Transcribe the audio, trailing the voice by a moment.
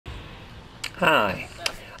Hi,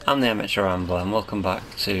 I'm the Amateur Rambler and welcome back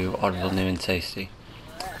to Oddworld New and Tasty.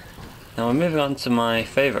 Now we're moving on to my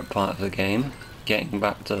favourite part of the game, getting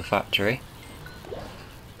back to the factory.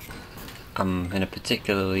 I'm in a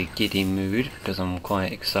particularly giddy mood because I'm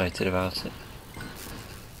quite excited about it.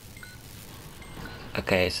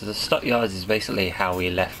 Okay, so the stockyards is basically how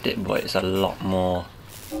we left it, but it's a lot more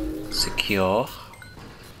secure.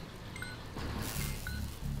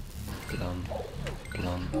 Blum,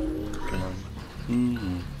 blum, blum.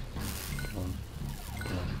 Blum, blum,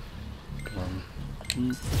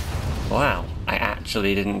 blum. Wow, I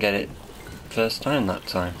actually didn't get it first time that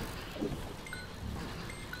time.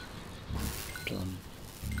 Blum,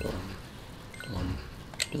 blum, blum,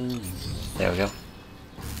 blum. There we go.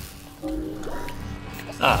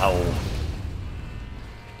 Ow!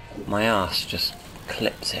 My arse just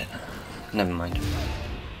clipped it. Never mind.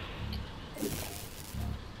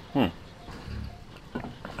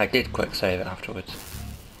 I did quick save it afterwards.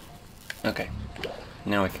 Okay,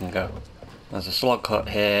 now we can go. There's a slog hut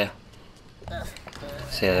here.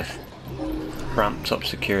 See, they've ramped up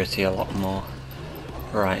security a lot more.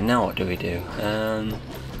 Right, now what do we do?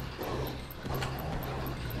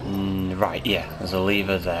 Right, yeah, there's a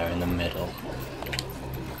lever there in the middle.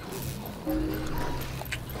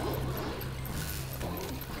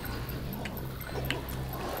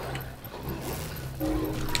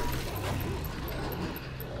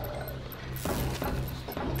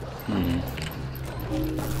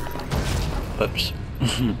 Oops.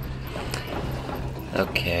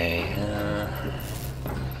 Okay.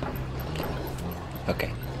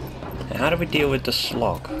 Okay. Now how do we deal with the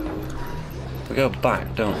slog? We go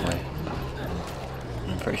back, don't we?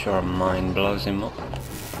 I'm pretty sure a mine blows him up.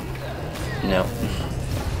 No.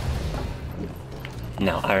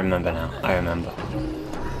 No, I remember now. I remember.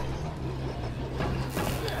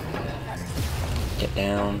 Get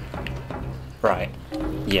down. Right.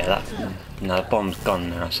 Yeah, that... Now the bomb's gone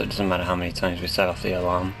now, so it doesn't matter how many times we set off the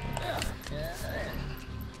alarm.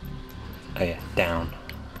 Oh yeah, down.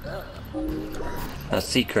 Now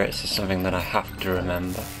secrets is something that I have to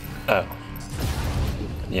remember. Oh.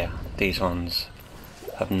 Yeah, these ones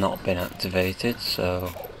have not been activated,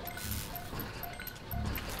 so...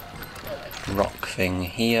 Rock thing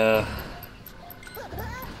here.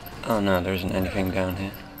 Oh no, there isn't anything down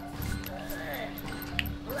here.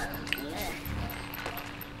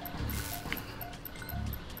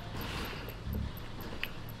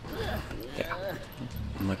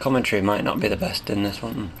 My commentary might not be the best in this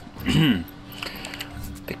one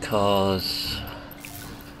because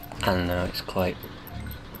I don't know, it's quite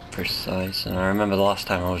precise, and I remember the last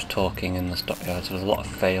time I was talking in the stockyards there was a lot of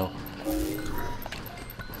fail.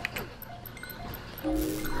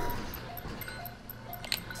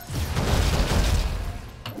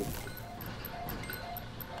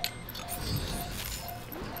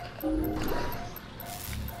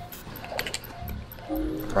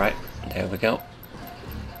 Right, there we go.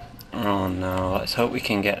 Oh no, let's hope we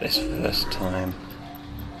can get this first time.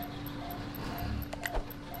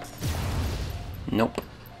 Nope.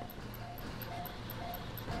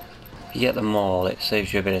 If you get them all, it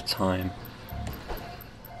saves you a bit of time.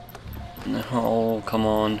 Oh, come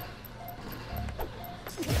on.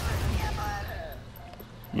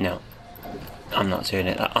 No. I'm not doing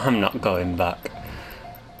it. I'm not going back.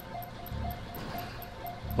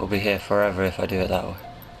 We'll be here forever if I do it that way.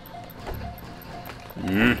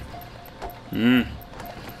 Nope.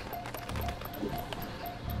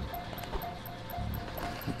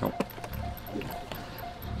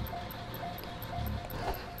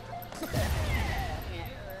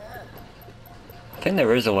 I think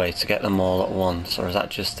there is a way to get them all at once, or is that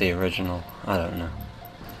just the original? I don't know.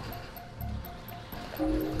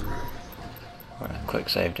 Right, I've quick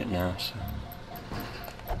saved it now, so...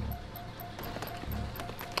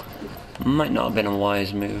 Might not have been a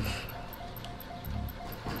wise move.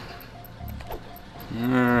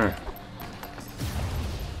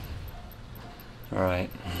 Right.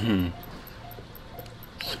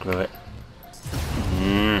 Screw it.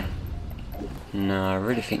 No, I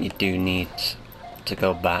really think you do need to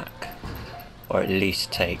go back, or at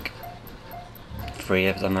least take 3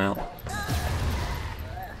 of them out.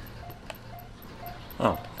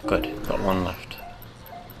 Oh, good. Got 1 left.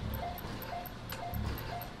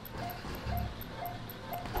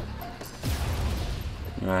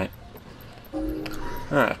 Right.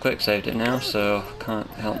 Alright, I've quick saved it now, so can't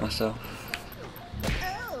help myself.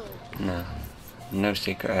 No. No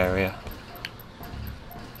secret area.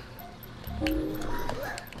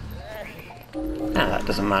 That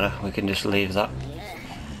doesn't matter, we can just leave that.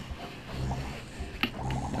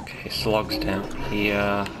 Okay, slogs down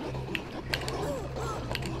here.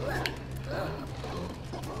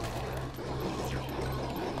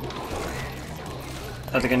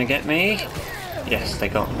 Are they gonna get me? Yes, they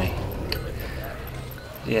got me.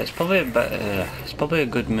 Yeah, it's probably a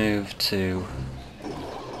good move to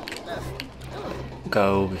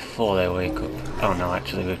go before they wake up. Oh no,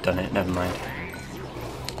 actually we've done it, never mind.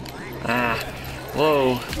 Ah!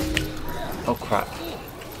 Whoa! Oh crap.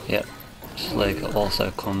 Yep. Slig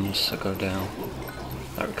also comes to go down.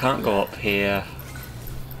 Right, we can't go up here.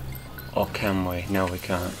 Or can we? No, we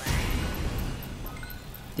can't.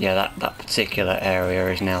 Yeah, that particular area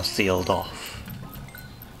is now sealed off.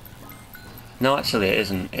 No, actually it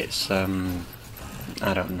isn't. It's, I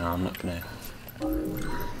don't know, I'm not gonna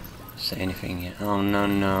say anything yet. Oh no,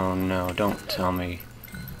 no, no, don't tell me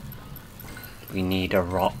we need a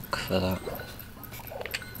rock for that.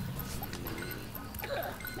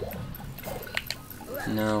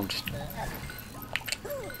 No, just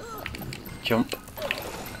jump.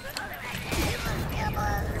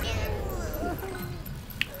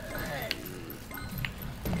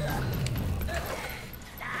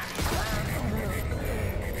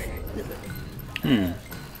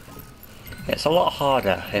 It's a lot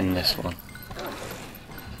harder in this one.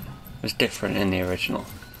 It was different in the original,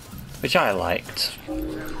 which I liked.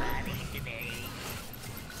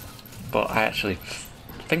 But I actually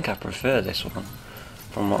think I prefer this one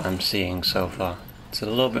from what I'm seeing so far. It's a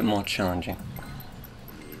little bit more challenging.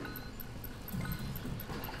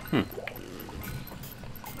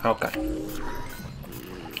 Okay.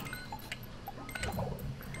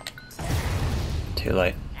 Too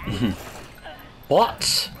late.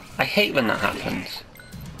 What? I hate when that happens.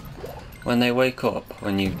 When they wake up,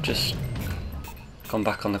 when you've just gone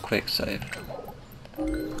back on the quick save.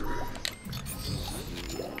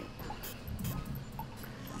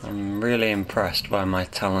 I'm really impressed by my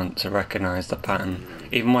talent to recognise the pattern,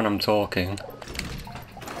 even when I'm talking.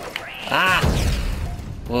 Ah!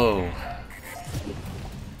 Whoa.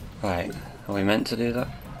 Right, are we meant to do that?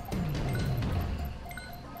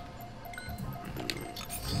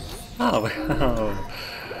 Oh, oh.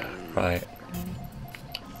 Right.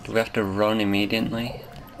 Do we have to run immediately?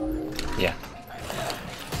 Yeah.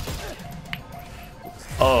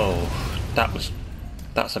 Oh,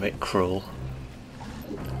 that's a bit cruel.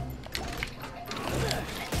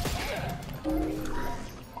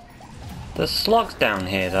 There's slugs down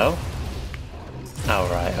here though. Oh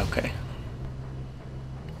right, okay.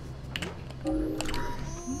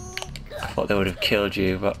 I thought they would have killed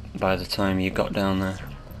you, but by the time you got down there.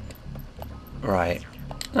 Right.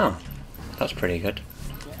 Oh, that's pretty good.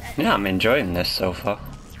 Yeah, I'm enjoying this so far.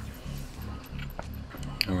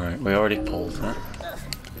 Alright, we already pulled that.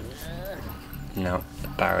 No, the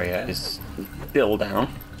barrier is still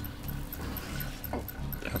down.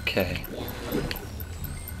 Okay.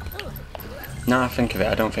 Now I think of it,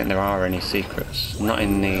 I don't think there are any secrets. Not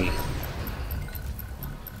in the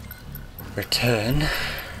return.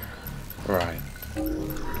 Right.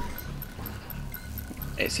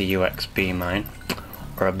 It's a UXB mine.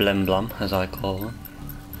 Or a blim blum, as I call them.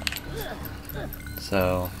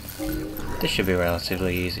 So, this should be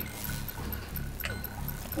relatively easy.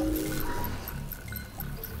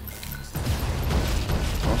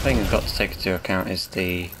 One thing I've got to take into account is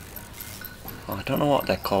the... oh, I don't know what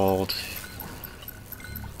they're called.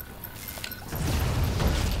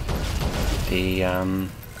 The,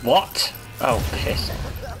 what? Oh, piss.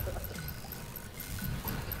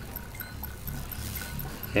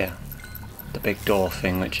 Yeah. The big door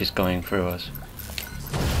thing which is going through us.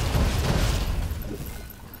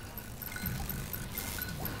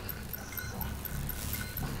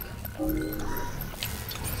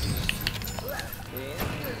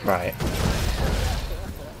 Right.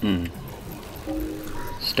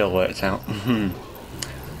 Still worked out. I'm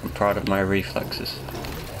proud of my reflexes.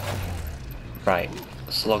 Right.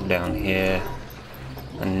 Slug down here.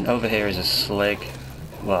 And over here is a slig.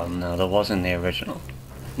 Well, no, there was in the original.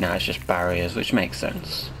 Now it's just barriers, which makes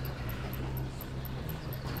sense.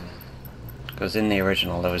 Because in the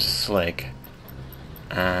original there was a slig.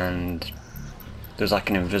 And there's like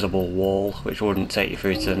an invisible wall which wouldn't take you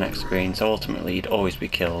through to the next screen, so ultimately you'd always be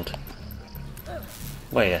killed.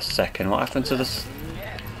 Wait a second, what happened to this?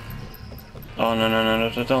 Oh no no no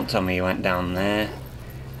no, don't tell me you went down there.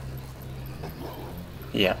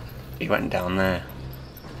 Yeah, he went down there.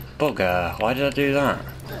 Bugger, why did I do that?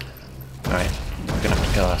 Right, we're gonna have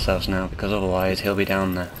to kill ourselves now because otherwise he'll be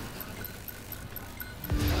down there.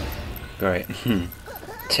 Great.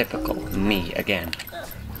 Typical me again.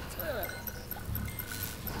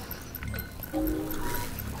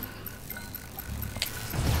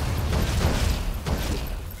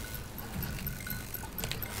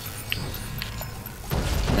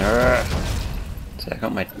 See, I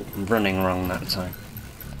got my running wrong that time.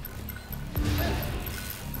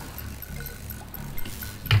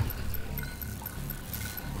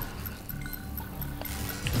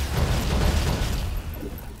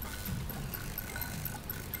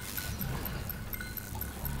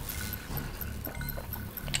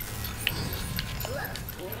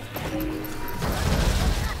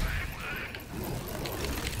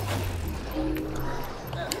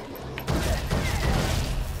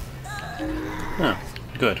 Oh,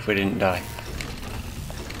 good, we didn't die.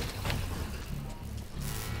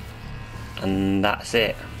 And that's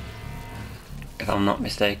it, if I'm not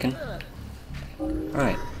mistaken.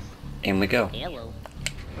 Right, in we go.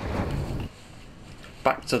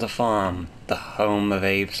 Back to the farm, the home of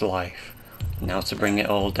Abe's life. Now to bring it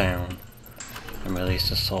all down and release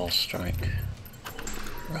the soul strike.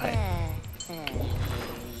 Right.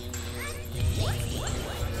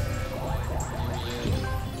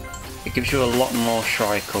 It gives you a lot more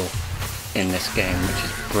Shrikle in this game, which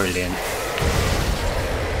is brilliant.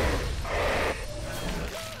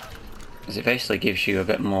 Because it basically gives you a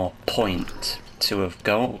bit more point to have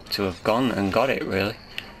gone and got it, really.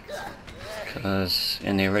 Because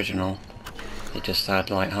in the original, it just had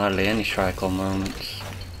like hardly any Shrikle moments.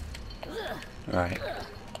 Right.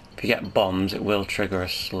 If you get bombs, it will trigger a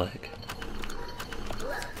slig.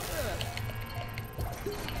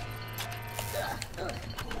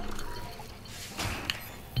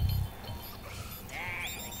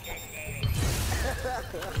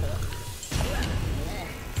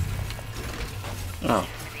 Oh.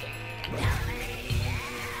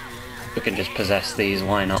 We can just possess these,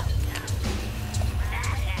 why not?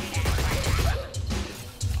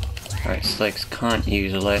 Right, sligs can't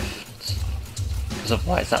use lifts, because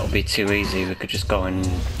otherwise that would be too easy. We could just go and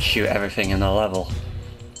shoot everything in the level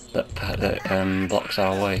that blocks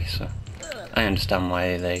our way, so I understand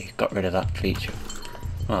why they got rid of that feature.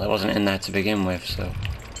 Well, it wasn't in there to begin with, so...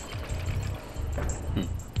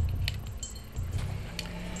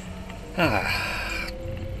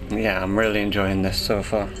 Yeah, I'm really enjoying this so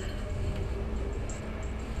far.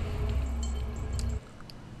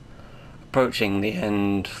 Approaching the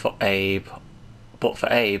end for Abe, but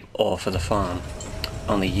for Abe or for the farm,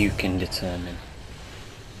 only you can determine.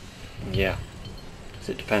 Yeah, because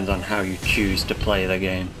it depends on how you choose to play the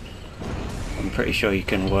game. I'm pretty sure you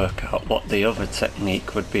can work out what the other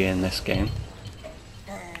technique would be in this game.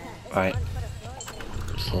 Right,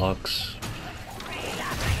 slugs.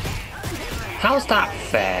 How's that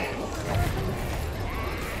fair?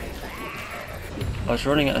 I was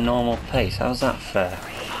running at a normal pace, how's that fair?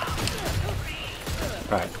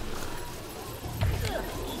 Right.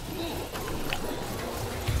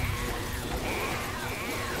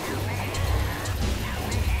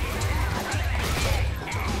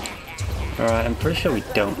 Alright, I'm pretty sure we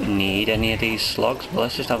don't need any of these slugs, but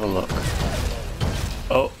let's just have a look.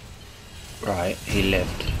 Oh. Right, he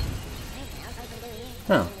lived.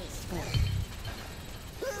 Oh.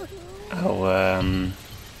 Oh, a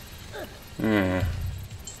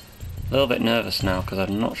little bit nervous now because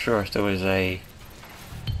I'm not sure if there was a...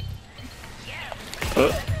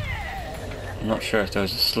 Oh. I'm not sure if there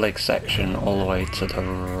was a slig section all the way to the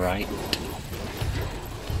right.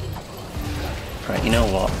 Right, you know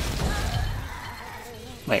what?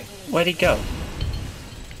 Wait, where'd he go?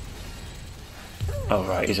 Oh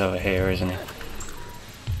right, he's over here, isn't he?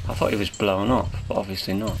 I thought he was blown up, but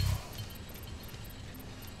obviously not.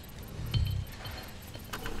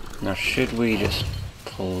 Now should we just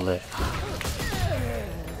pull it?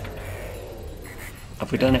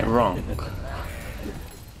 Have we done it wrong?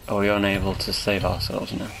 Are we unable to save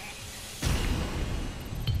ourselves now?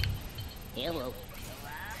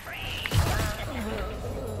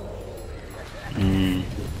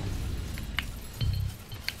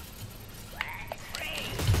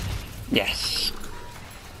 Yes.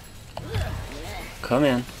 Come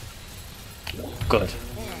in. Good.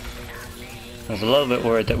 I was a little bit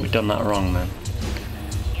worried that we'd done that wrong then.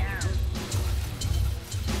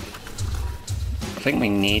 I think we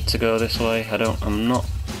need to go this way. I'm not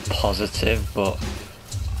positive, but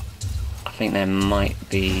I think there might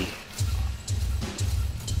be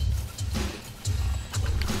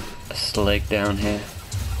a slig down here.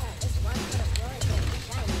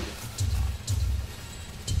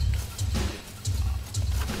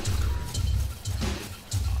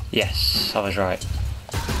 Yes, I was right.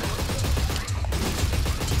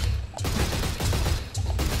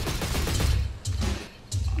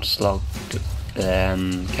 Slug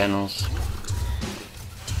kennels.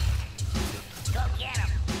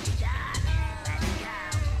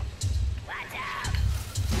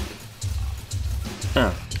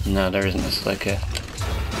 Oh, no, there isn't a slig here.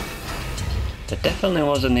 There definitely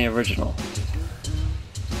was in the original.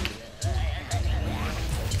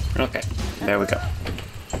 Okay, there we go.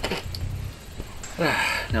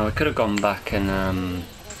 Now we could have gone back and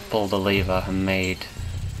pulled the lever and made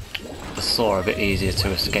the saw a bit easier to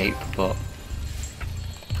escape, but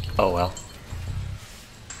oh well.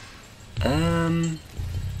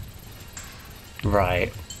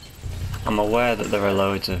 Right. I'm aware that there are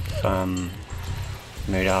loads of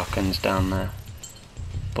mood archons down there.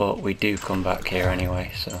 but we do come back here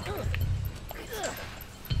anyway, so...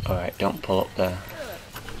 Alright, don't pull up there.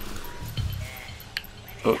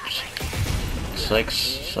 Oops.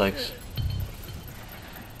 Sligs.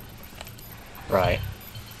 Right.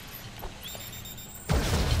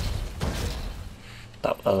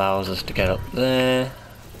 That allows us to get up there.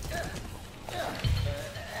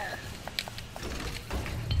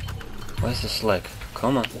 Where's the slig?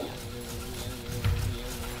 Come on.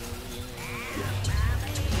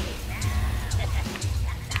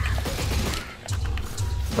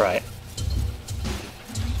 Right.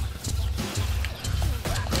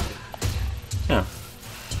 Yeah.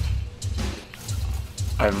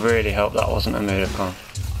 I really hope that wasn't a Mudokon.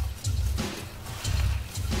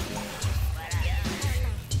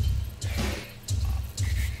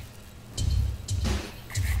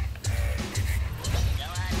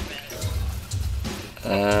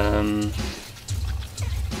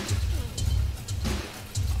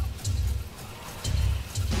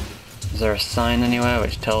 Is there a sign anywhere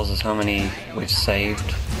which tells us how many we've saved?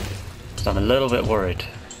 Because I'm a little bit worried.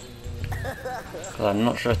 Because I'm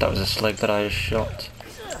not sure if that was a slig that I just shot,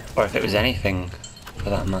 or if it was anything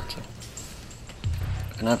for that matter.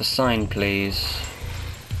 Can I have a sign, please?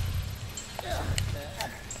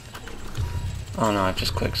 Oh no, I've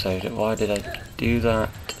just quick saved it. Why did I do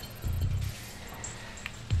that?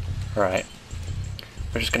 Right.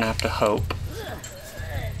 We're just gonna have to hope.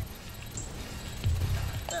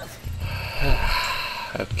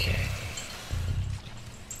 Okay.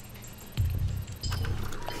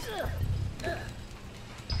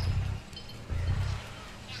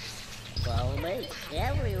 Follow me,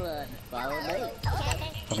 everyone. Follow me.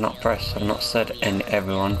 I've not said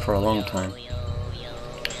everyone for a long time.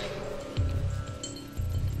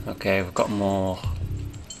 Okay, we've got more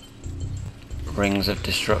rings of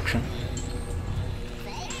destruction.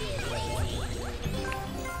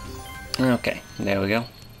 Okay, there we go.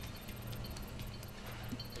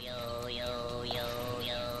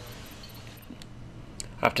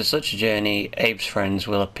 After such a journey, Abe's friends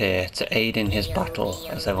will appear to aid in his battle,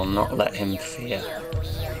 as they will not let him fear.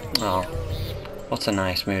 Oh, what a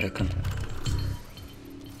nice Mudokon.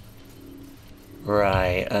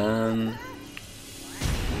 Right,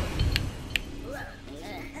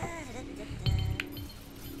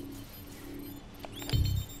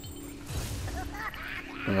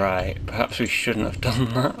 Right, perhaps we shouldn't have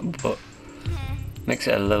done that, but makes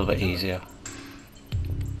it a little bit easier.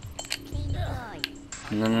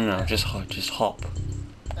 No, just hop.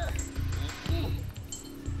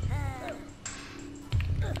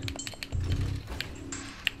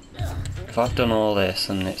 If I've done all this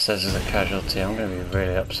and it says as a casualty, I'm going to be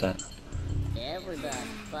really upset.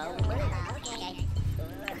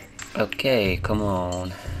 Okay, come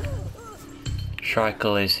on.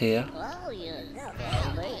 Shrikle is here.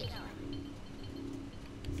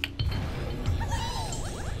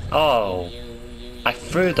 Oh, I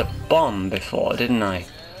threw the bomb before, didn't I?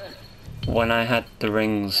 When I had the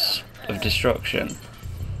rings of destruction.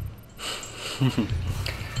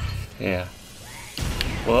 Yeah.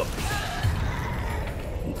 Whoop.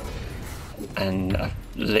 And I've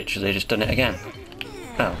literally just done it again.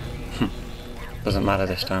 Oh. Doesn't matter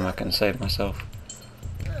this time, I can save myself.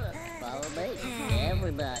 Follow me,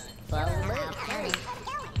 everybody. Follow me.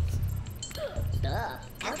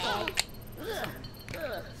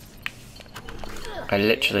 I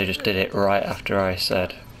literally just did it right after I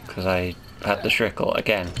said, because I had the shriekle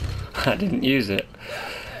again. I didn't use it.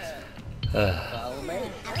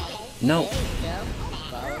 No.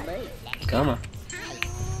 Come on.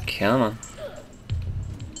 Come on.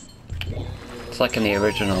 It's like in the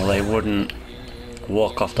original, they wouldn't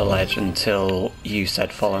walk off the ledge until you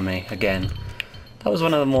said follow me again. That was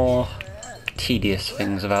one of the more tedious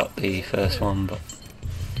things about the first one, but...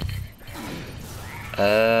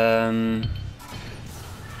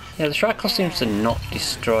 Yeah, the Shrikle seems to not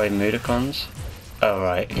destroy Mudokons. Oh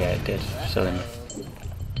right, yeah it did. Silly me.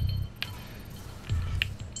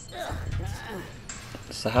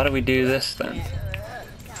 So how do we do this then?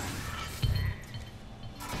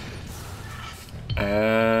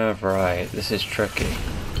 Right, this is tricky.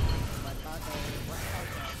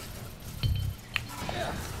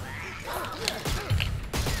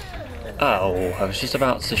 Oh, I was just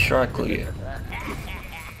about to Shrikle you.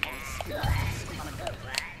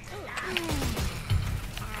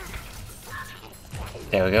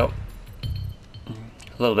 There we go.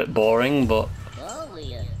 A little bit boring, but...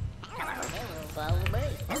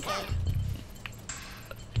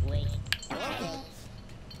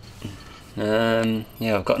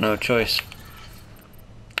 yeah, I've got no choice.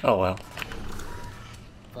 Oh well.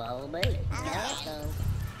 Follow me.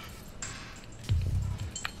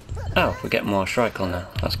 Oh, we get more Shrikle now.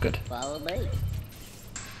 That's good. Follow me.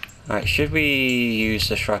 Alright, should we use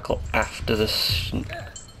the Shrikle after this?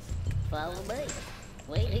 Follow me.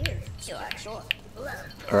 Wait here. Sure.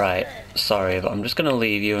 Right, sorry, but I'm just going to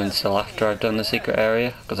leave you until after I've done the secret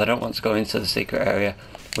area, because I don't want to go into the secret area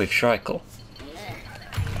with Shrikle.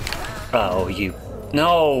 Oh, you...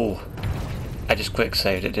 No! I just quick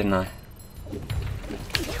saved it, didn't I?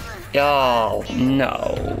 Oh,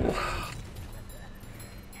 no.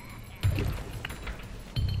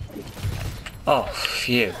 Oh,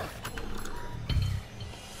 phew.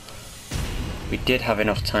 We did have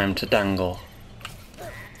enough time to dangle.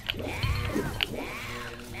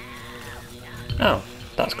 Oh,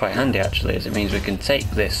 that's quite handy actually, as it means we can take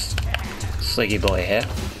this Sliggy boy here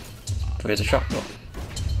through the trapdoor.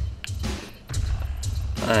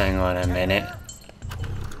 Hang on a minute.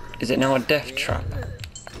 Is it now a death trap?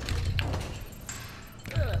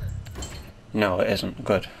 No, it isn't.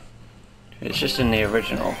 Good. It's just in the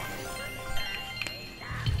original.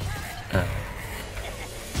 Oh.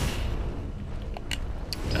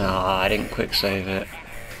 Ah, I didn't quick save it.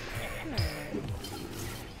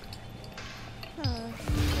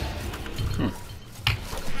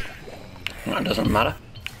 That doesn't matter.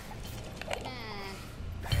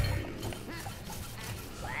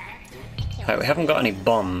 Right, we haven't got any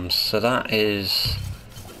bombs, so that is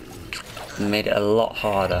made it a lot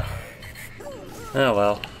harder. Oh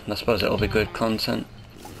well, I suppose it'll be good content.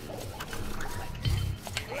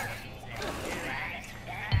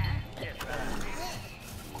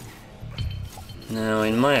 Now,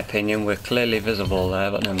 in my opinion, we're clearly visible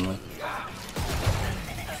there, but never mind.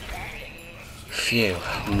 Phew,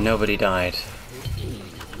 nobody died.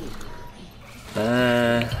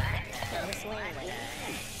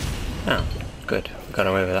 Oh, good, got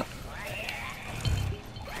away with that.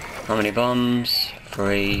 How many bombs?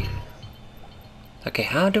 3. Okay,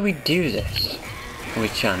 how do we do this? Can we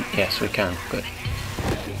chant? Yes, we can, good.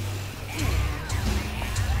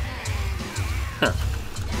 Huh.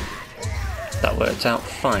 That worked out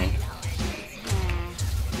fine.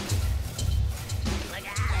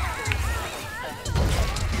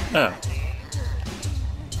 Oh.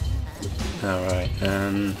 Alright,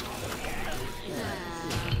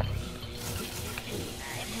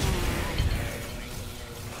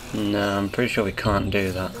 no, I'm pretty sure we can't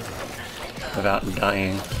do that without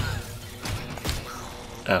dying.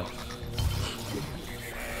 Oh.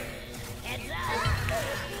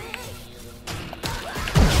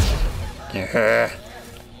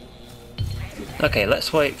 Okay,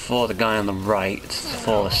 let's wait for the guy on the right to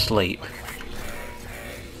fall asleep.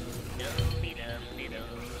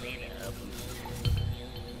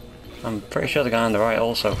 I'm pretty sure the guy on the right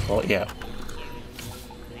also fought, yeah.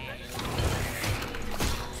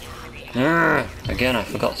 Again, I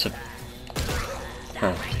forgot to...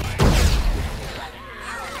 Oh.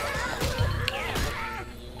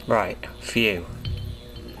 Right, phew.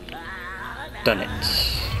 Done it.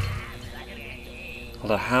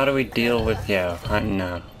 Although, how do we deal with... Yeah, I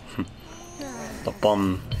know. The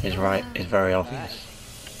bomb is very obvious.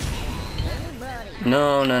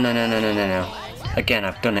 No. Again,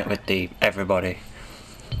 I've done it with the everybody.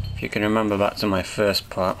 If you can remember back to my first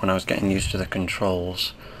part when I was getting used to the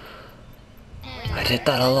controls, I did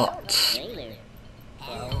that a lot.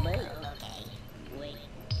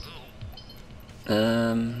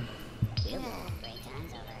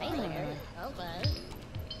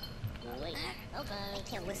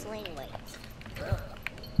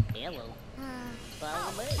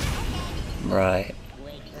 Right.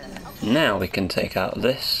 Now we can take out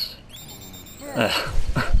this.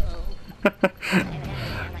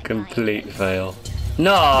 Complete fail.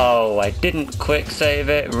 No, I didn't quick save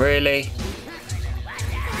it, really?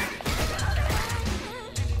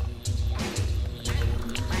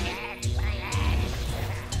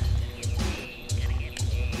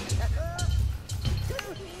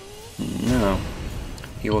 No.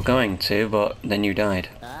 You were going to, but then you died.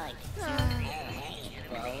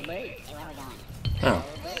 Oh.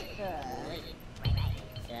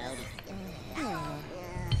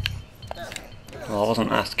 Well, I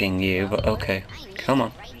wasn't asking you, but okay. Come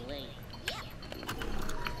on.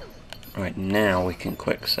 Right, now we can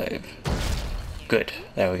quick save. Good,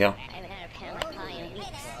 there we go.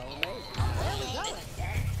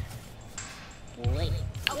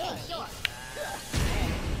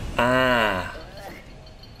 Ah!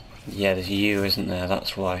 Yeah, there's you, isn't there?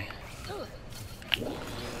 That's why.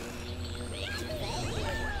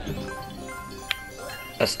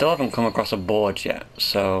 I still haven't come across a board yet,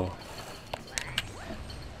 so...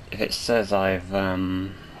 If it says I've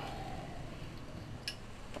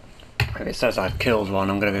killed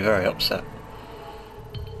one, I'm going to be very upset.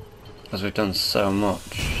 as we've done so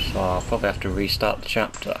much, so I'll probably have to restart the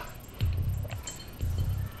chapter.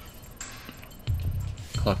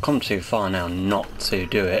 I've come too far now not to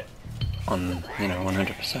do it on,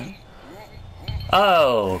 100%.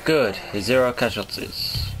 Oh, good. 0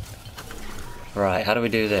 casualties. Right, how do we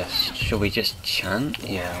do this? Should we just chant?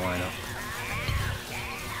 Yeah, why not?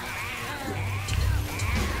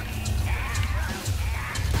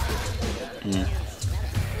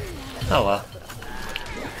 Oh well.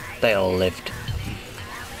 They all lived.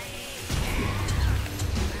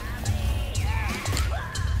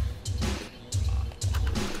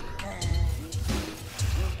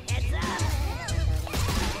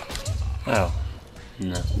 Oh,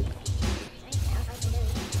 no.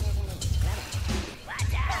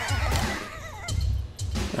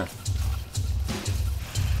 Oh.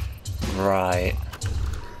 Right.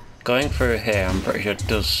 Going through here, I'm pretty sure it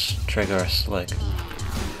does trigger a slig.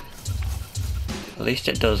 At least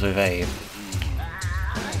it does with Abe.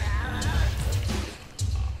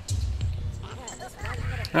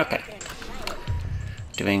 Okay.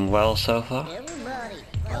 Doing well so far.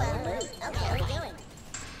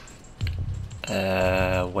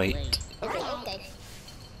 Wait.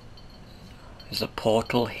 Is the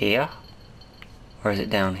portal here? Or is it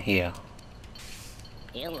down here?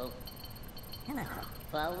 Hello.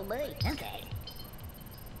 Follow me. Okay.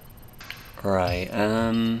 Right,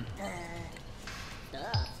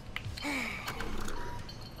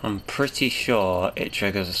 I'm pretty sure it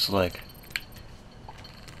triggers a slig.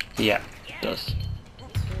 Yeah, it does.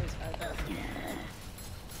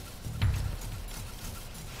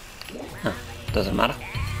 Huh, doesn't matter.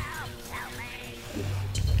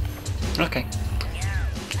 Okay.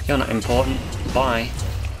 You're not important. Bye.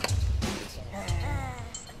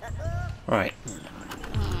 Right.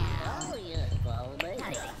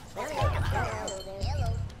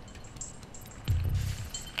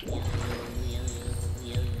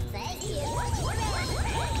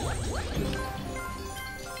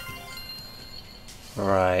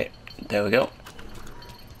 Right, there we go.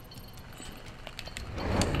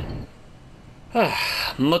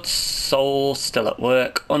 Mud's soul still at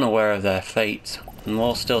work, unaware of their fate.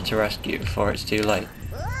 More still to rescue before it's too late.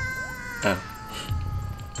 Oh.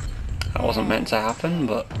 That wasn't meant to happen,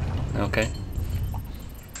 but okay.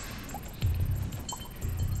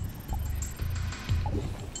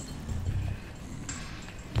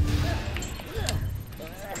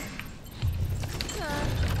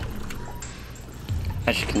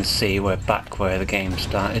 As you can see, we're back where the game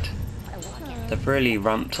started. They've really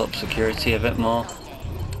ramped up security a bit more.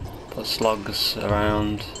 Put slugs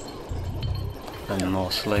around. And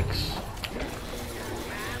more sligs.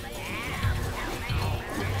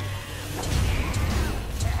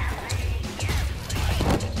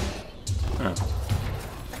 Oh.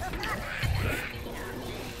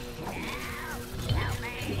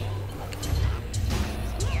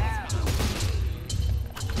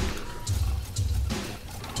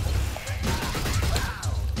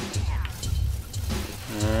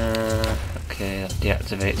 Okay, that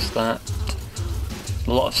deactivates that.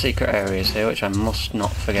 A lot of secret areas here, which I must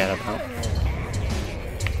not forget about.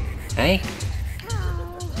 Hey?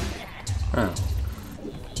 Oh.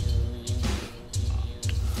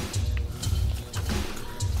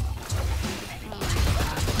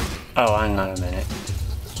 Oh, hang on a minute.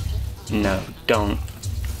 No, don't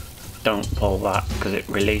pull that, because it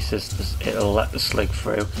releases this, it'll let the slig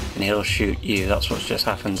through and he'll shoot you. That's what's just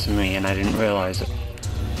happened to me and I didn't realise it.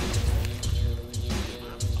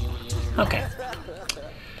 Okay.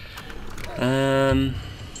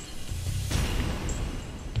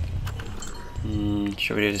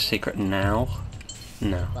 Should we do the secret now?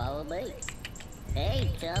 No. Follow me. Hey,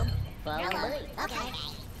 chum. Follow me. Okay.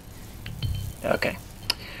 Okay.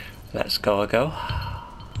 Let's go.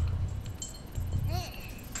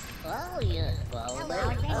 Oh, yeah. Follow me.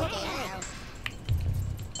 Okay.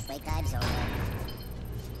 Playtime's over.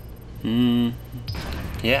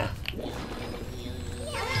 Yeah.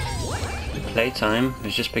 Playtime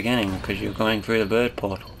is just beginning because you're going through the bird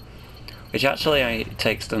portal. Which actually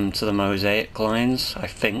takes them to the mosaic lines, I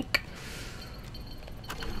think.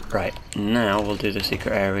 Right, now we'll do the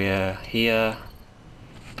secret area here.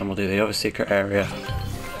 And we'll do the other secret area.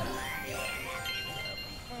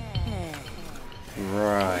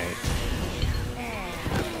 Right.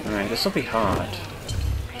 Alright, this will be hard.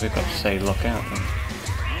 We've got to say look out then.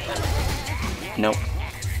 Nope.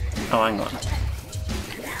 Oh, hang on.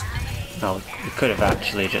 Oh, we could have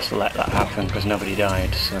actually just let that happen because nobody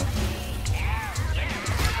died, so...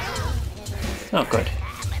 Oh, good.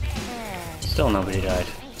 Still nobody died.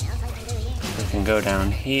 We can go down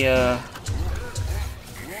here.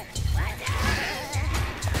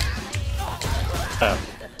 Oh.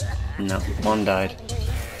 No, one died.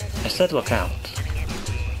 I said look out.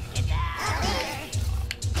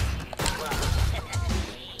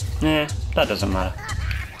 Yeah, that doesn't matter.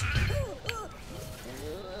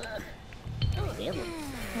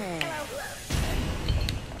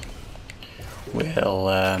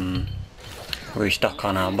 We'll restock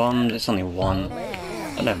on our bombs. It's only one,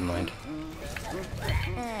 but never mind.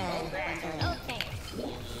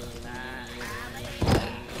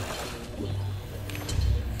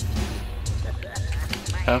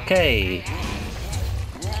 Okay,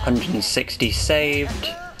 160 saved,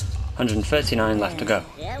 139 left to go.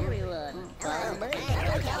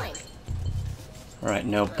 Right,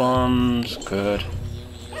 no bombs, good.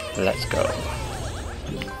 Let's go.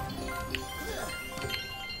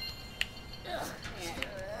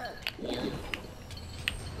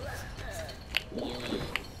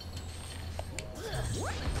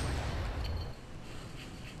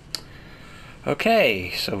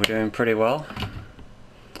 Okay, so we're doing pretty well.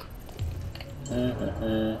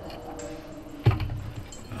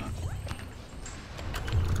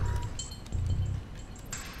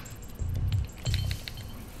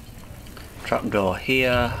 Trapdoor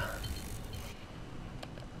here.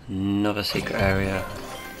 Another secret area.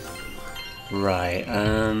 Right,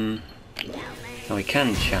 now we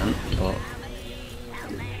can chant, but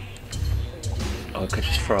oh, we could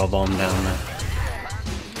just throw a bomb down there.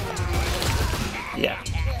 Yeah.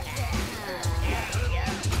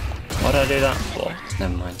 What did I do that for?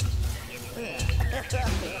 Never mind.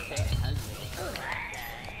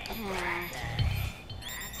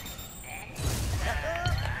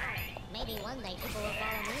 Maybe one day people will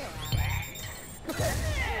follow me around.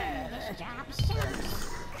 This job sucks.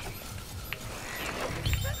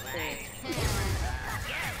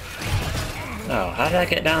 Oh, how did I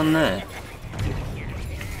get down there?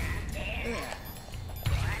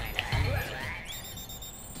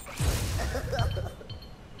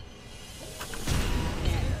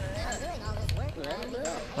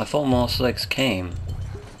 I thought more slugs came.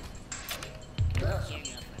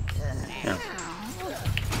 No.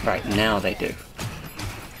 Right, now they do.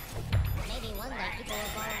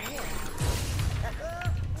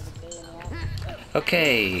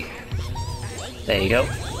 Okay. There you go.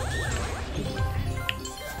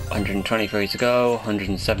 123 to go,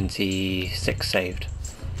 176 saved.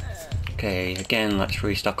 Okay, again, let's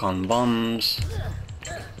restock on bombs.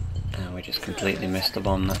 And we just completely missed the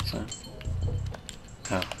bomb that time.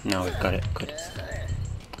 Oh, now we've got it. Good.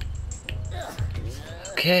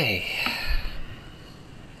 Okay.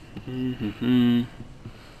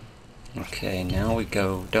 Okay, now we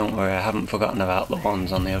go. Don't worry, I haven't forgotten about the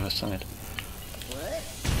ones on the other side.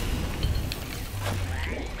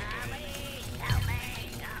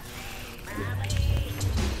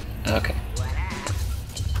 Okay.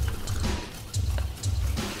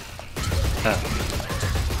 Oh.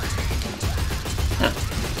 Huh.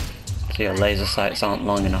 So your laser sights aren't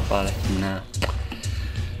long enough, are they? No.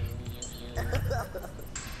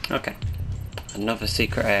 Okay. Another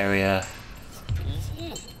secret area.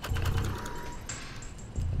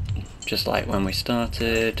 Just like when we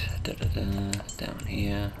started. Down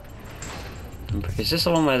here. Is this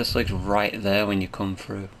the one where the slug's right there when you come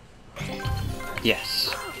through?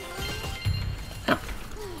 Yes.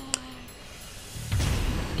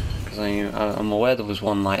 Because I'm aware there was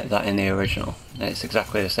one like that in the original. It's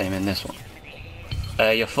exactly the same in this one.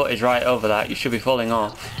 Your foot is right over that. You should be falling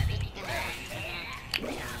off.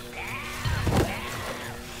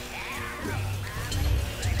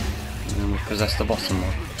 And then we possess the bottom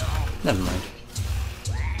one. Never mind.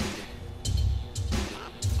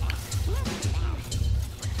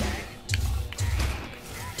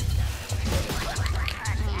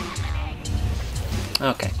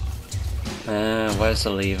 Okay. Where's the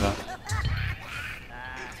lever?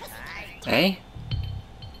 Eh?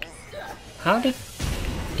 How did...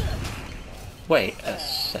 Wait a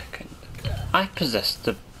second. I possessed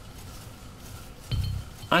the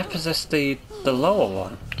lower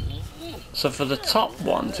one. So for the top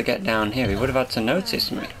one to get down here, he would have had to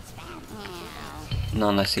notice me. Not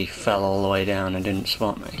unless he fell all the way down and didn't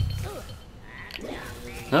spot me.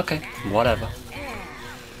 Okay, whatever.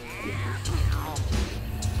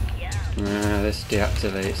 This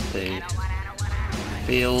deactivates the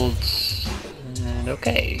fields. And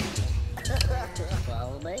okay.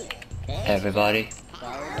 Everybody.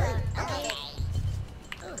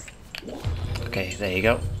 Okay, there you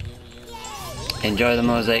go. Enjoy the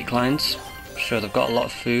mosaic lines. I'm sure they've got a lot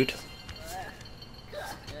of food.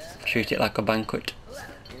 Treat it like a banquet.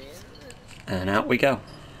 And out we go.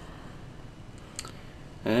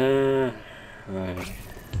 Right.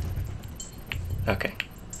 Okay.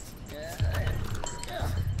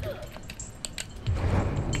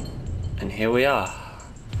 here we are.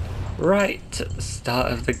 Right at the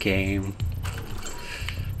start of the game.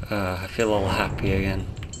 I feel a little happy again.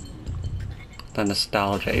 The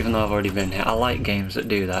nostalgia, even though I've already been here. I like games that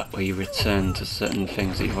do that, where you return to certain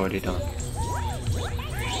things that you've already done.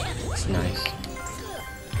 It's nice.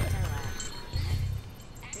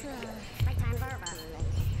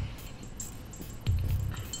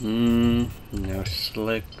 No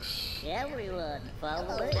slicks. Everyone,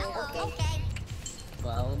 follow me. Okay.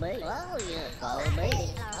 Follow me. Oh, yeah, follow me.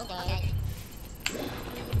 Okay.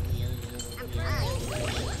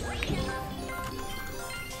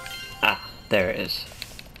 Ah, there it is.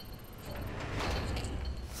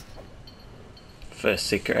 First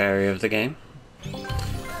secret area of the game.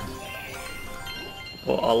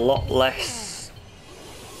 But a lot less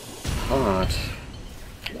hard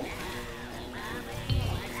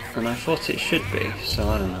than I thought it should be, so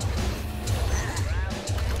I don't know.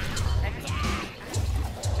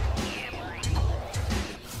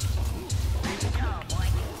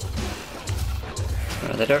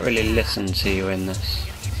 They don't really listen to you in this.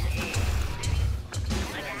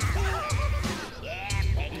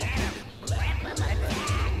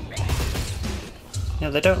 Yeah,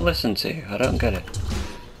 they don't listen to you. I don't get it.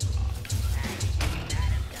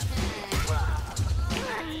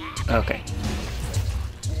 Okay.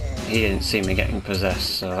 He didn't see me getting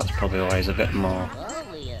possessed, so that's probably why he's a bit more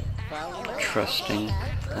trusting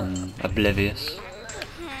and oblivious.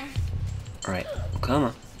 Right, come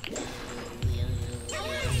on.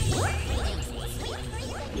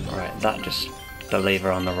 Right, that just, the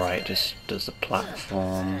lever on the right just does the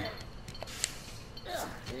platform.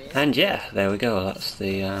 And yeah, there we go, that's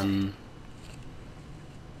the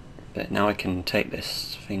but now I can take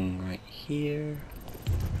this thing right here.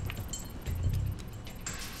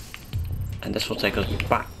 And this will take us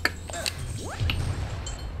back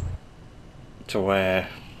to where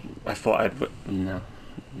I thought I'd... no.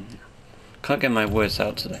 Can't get my words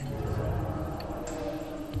out today.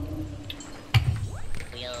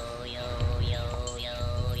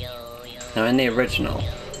 Now in the original,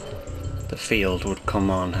 the field would come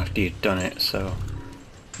on after you'd done it, so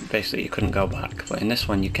basically you couldn't go back, but in this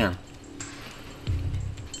one you can.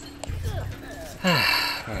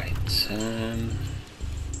 Right,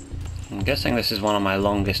 I'm guessing this is one of my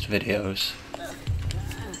longest videos.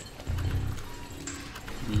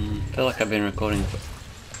 I feel like I've been recording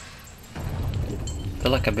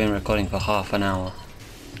for half an hour.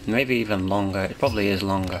 Maybe even longer. It probably is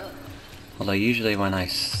longer. Although usually when I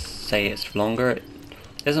say it's longer, it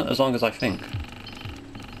isn't as long as I think.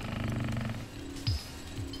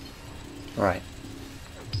 Right.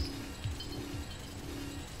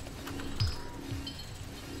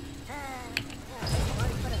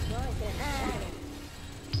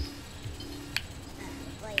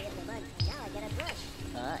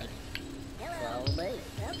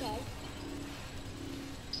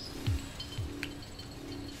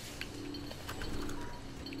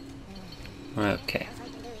 Okay.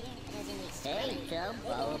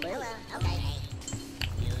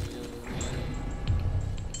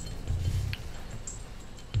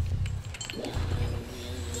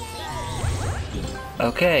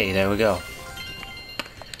 Okay, there we go.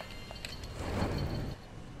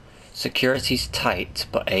 Security's tight,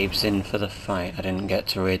 but Abe's in for the fight. I didn't get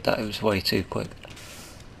to read that, it was way too quick.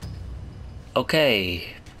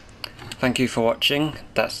 Okay. Thank you for watching.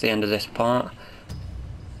 That's the end of this part.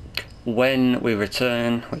 When we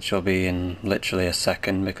return, which will be in literally a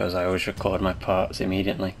second because I always record my parts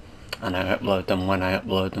immediately and I upload them when I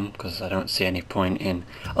upload them because I don't see any point in,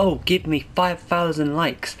 oh, give me 5,000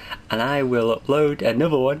 likes and I will upload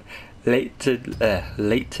another one late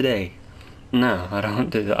today. No, I don't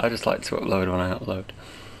do that. I just like to upload when I upload.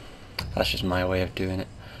 That's just my way of doing it.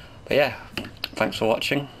 But yeah, thanks for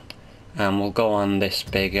watching. We'll go on this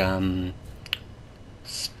big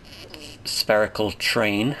spherical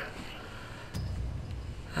train.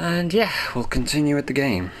 And yeah, we'll continue with the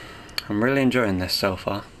game. I'm really enjoying this so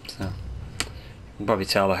far, so you can probably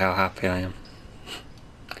tell by how happy I am.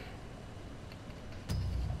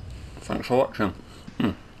 Thanks for watching.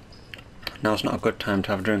 Now it's not a good time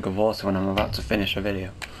to have a drink of water when I'm about to finish a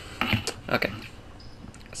video. Okay,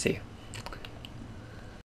 see you.